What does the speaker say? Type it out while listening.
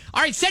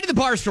All right, send to the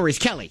bar stories,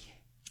 Kelly.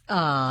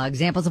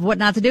 Examples of what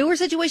not to do or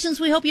situations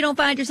we hope you don't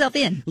find yourself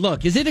in.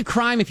 Look, is it a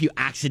crime if you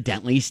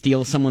accidentally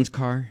steal someone's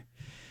car?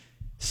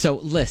 So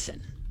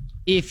listen,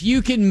 if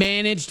you can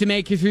manage to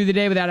make it through the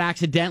day without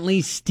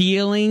accidentally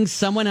stealing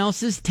someone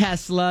else's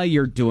Tesla,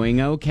 you're doing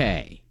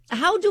okay.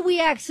 How do we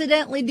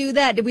accidentally do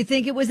that? Did we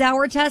think it was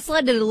our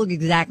Tesla? Did it look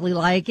exactly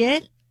like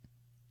it?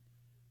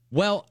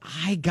 Well,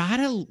 I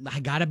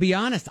gotta be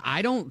honest.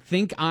 I don't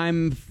think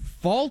I'm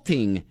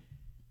faulting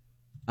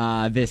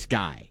this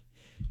guy.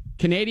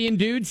 Canadian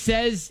dude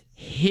says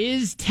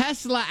his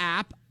Tesla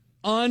app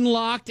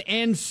unlocked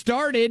and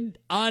started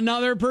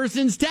another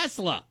person's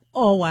Tesla.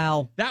 Oh,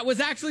 wow. That was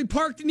actually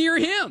parked near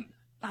him.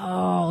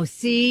 Oh,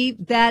 see,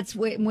 that's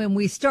when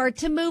we start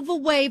to move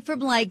away from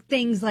like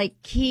things like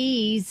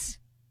keys.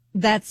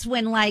 That's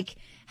when like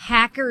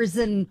hackers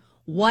and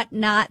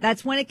whatnot,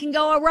 that's when it can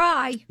go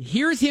awry.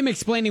 Here's him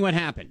explaining what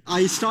happened.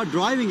 I start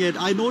driving it.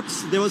 I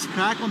noticed there was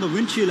crack on the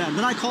windshield, and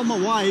then I called my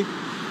wife.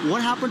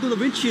 What happened to the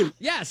windshield?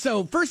 Yeah,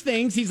 so first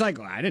things, he's like,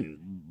 well, I didn't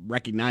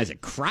recognize a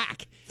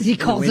crack. He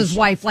calls his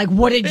wife like,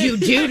 what did you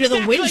do to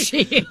the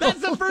windshield?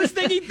 That's the first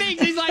thing he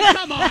thinks. He's like,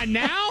 come on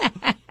now.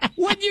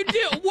 What'd you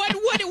do?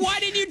 Why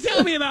didn't you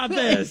tell me about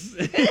this?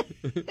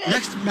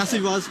 Next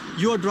message was,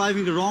 you are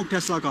driving the wrong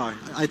Tesla car.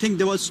 I think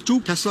there was 2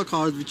 Tesla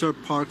cars which are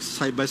parked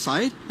side by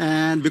side.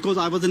 And because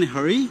I was in a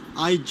hurry,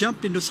 I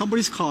jumped into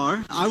somebody's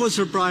car. I was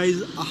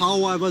surprised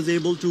how I was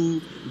able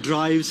to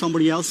drive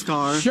somebody else's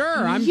car.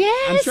 Sure. I'm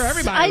sure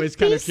everybody I'd was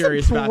kind of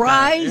curious about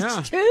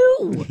that. Surprised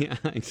too. Yeah,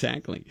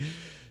 exactly.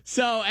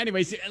 So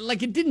anyways,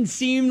 like it didn't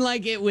seem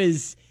like it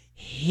was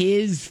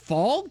his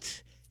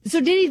fault.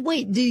 So did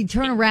he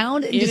turn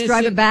around and just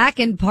drive it back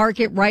and park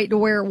it right to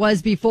where it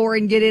was before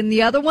and get in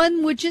the other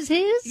one, which is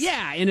his?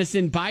 Yeah,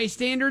 innocent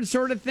bystander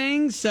sort of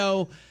thing.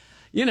 So,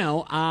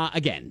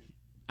 again,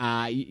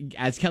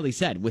 as Kelly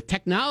said, with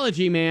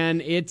technology,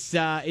 man, it's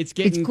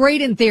getting... It's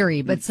great in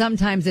theory, but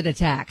sometimes it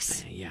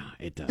attacks. Yeah,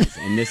 it does.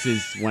 And this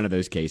is one of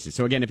those cases.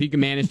 So again, if you can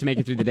manage to make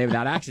it through the day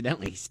without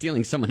accidentally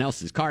stealing someone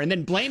else's car and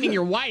then blaming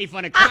your wife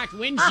on a cracked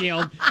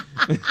windshield...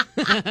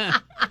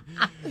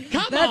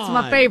 That's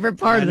my favorite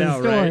part of the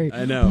story.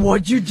 Right? I know.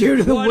 What'd you do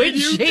to the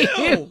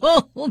windshield?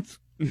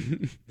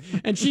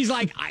 And she's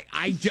like,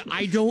 I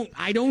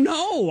don't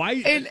know.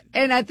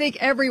 And I think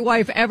every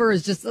wife ever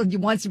is just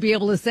wants to be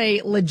able to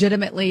say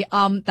legitimately,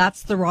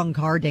 that's the wrong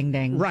car, ding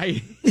ding.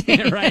 Right.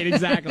 Right,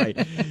 exactly.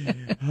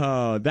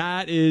 Oh,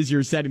 that is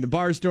your Setting the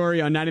Bar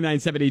story on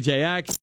 99.7 EJX.